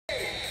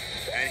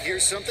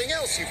here's something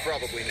else you've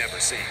probably never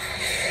seen.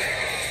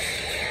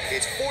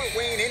 It's Fort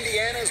Wayne,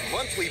 Indiana's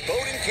monthly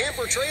boat and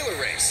camper trailer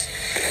race.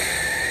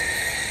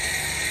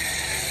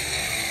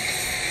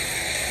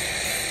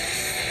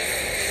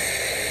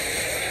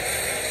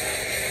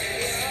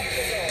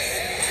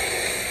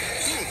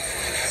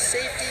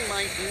 Safety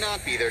might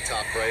not be their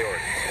top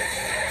priority.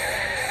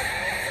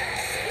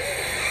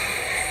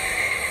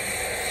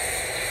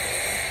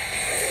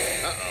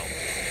 Uh-oh.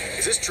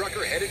 Is this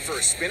trucker headed for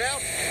a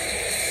spin-out?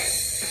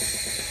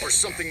 Or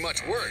something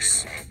much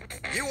worse?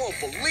 You won't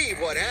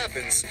believe what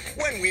happens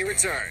when we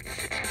return.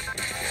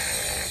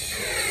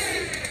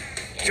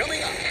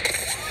 Coming up,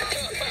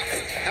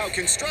 how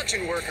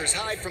construction workers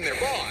hide from their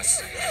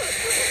boss,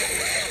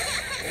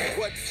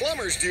 what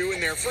plumbers do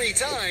in their free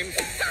time,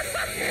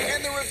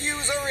 and the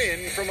reviews are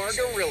in from our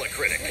gorilla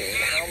critic.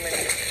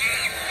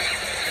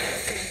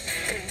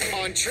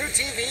 On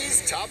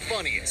TruTV's Top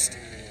Funniest.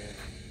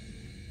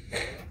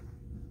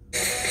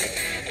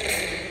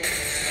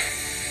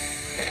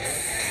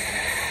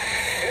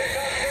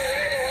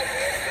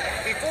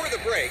 Before the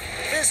break,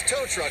 this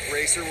tow truck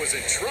racer was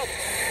in trouble.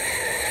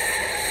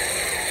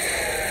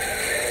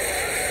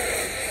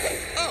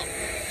 Oh,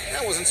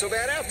 that wasn't so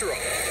bad after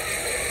all.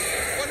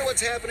 Wonder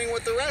what's happening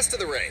with the rest of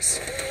the race.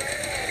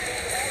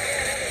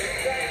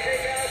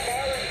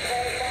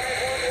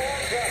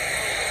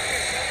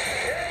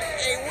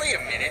 Hey, wait a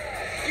minute.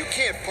 You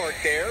can't park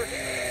there.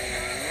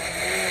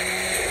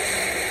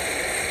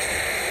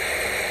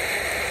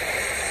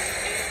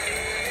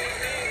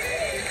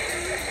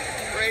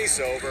 Race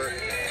over.